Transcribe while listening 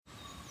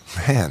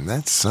Man,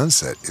 that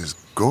sunset is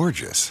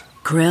gorgeous.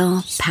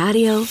 Grill,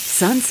 patio,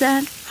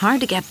 sunset.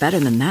 Hard to get better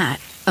than that.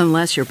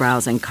 Unless you're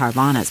browsing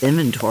Carvana's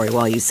inventory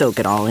while you soak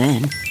it all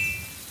in.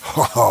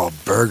 Oh,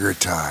 burger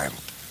time.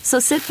 So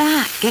sit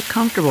back, get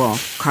comfortable.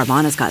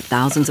 Carvana's got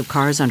thousands of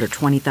cars under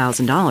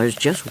 $20,000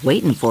 just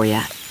waiting for you.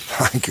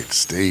 I could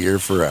stay here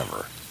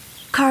forever.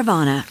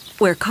 Carvana,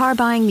 where car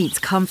buying meets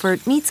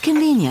comfort meets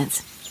convenience.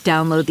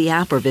 Download the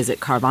app or visit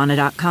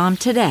Carvana.com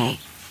today.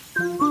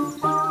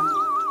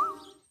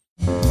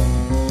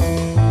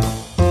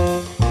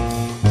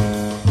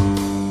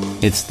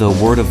 It's the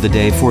word of the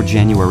day for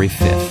January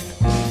 5th.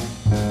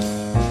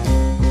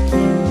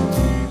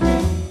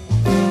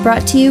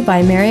 Brought to you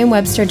by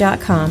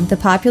Merriam-Webster.com, the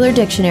popular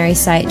dictionary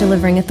site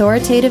delivering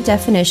authoritative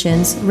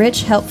definitions,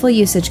 rich, helpful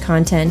usage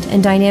content,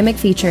 and dynamic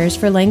features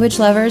for language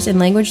lovers and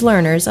language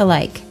learners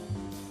alike.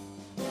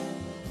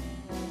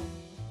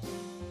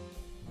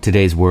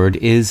 Today's word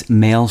is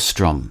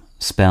maelstrom,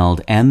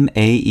 spelled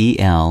M-A-E-L-S-T-R-O-M.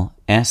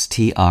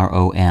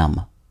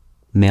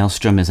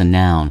 Maelstrom is a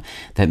noun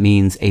that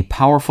means a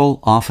powerful,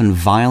 often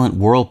violent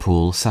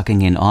whirlpool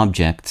sucking in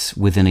objects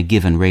within a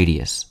given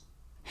radius.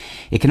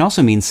 It can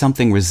also mean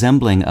something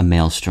resembling a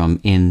maelstrom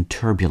in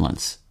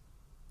turbulence.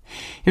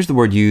 Here's the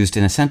word used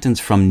in a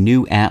sentence from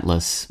New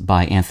Atlas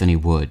by Anthony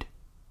Wood.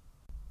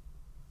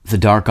 The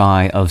dark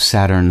eye of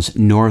Saturn's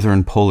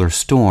northern polar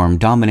storm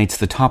dominates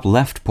the top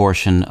left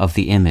portion of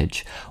the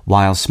image,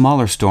 while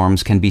smaller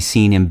storms can be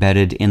seen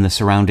embedded in the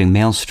surrounding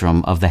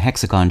maelstrom of the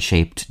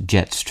hexagon-shaped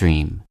jet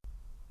stream.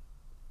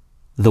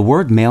 The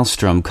word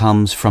maelstrom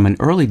comes from an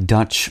early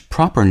Dutch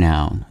proper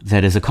noun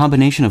that is a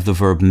combination of the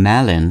verb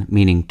malen,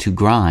 meaning to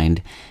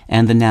grind,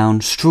 and the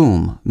noun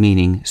stroom,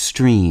 meaning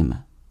stream.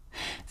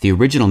 The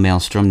original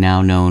maelstrom,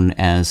 now known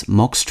as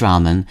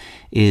Moskstraumen,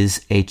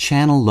 is a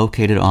channel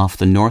located off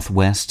the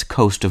northwest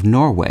coast of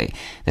Norway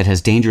that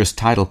has dangerous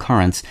tidal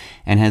currents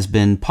and has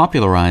been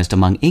popularized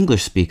among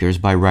English speakers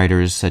by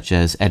writers such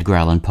as Edgar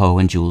Allan Poe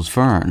and Jules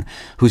Verne,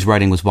 whose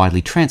writing was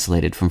widely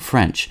translated from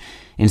French,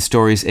 in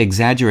stories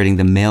exaggerating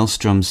the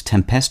maelstrom's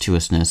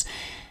tempestuousness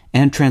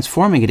and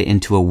transforming it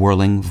into a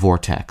whirling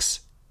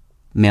vortex.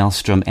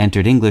 Maelstrom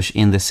entered English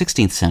in the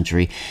 16th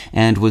century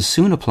and was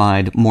soon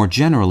applied more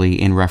generally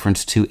in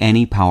reference to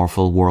any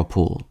powerful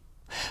whirlpool.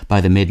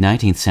 By the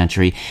mid-19th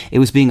century, it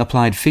was being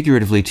applied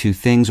figuratively to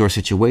things or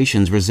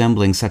situations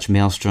resembling such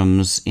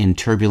maelstroms in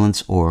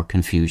turbulence or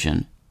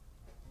confusion.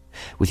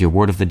 With your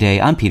word of the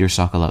day, I'm Peter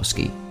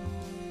Sokolowski.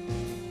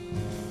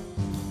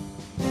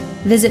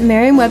 Visit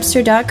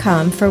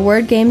Merriam-Webster.com for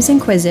word games and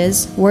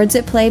quizzes, words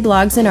at play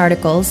blogs and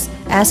articles,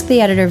 Ask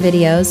the Editor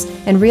videos,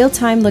 and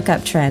real-time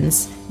lookup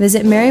trends.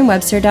 Visit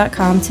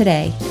Merriam-Webster.com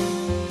today.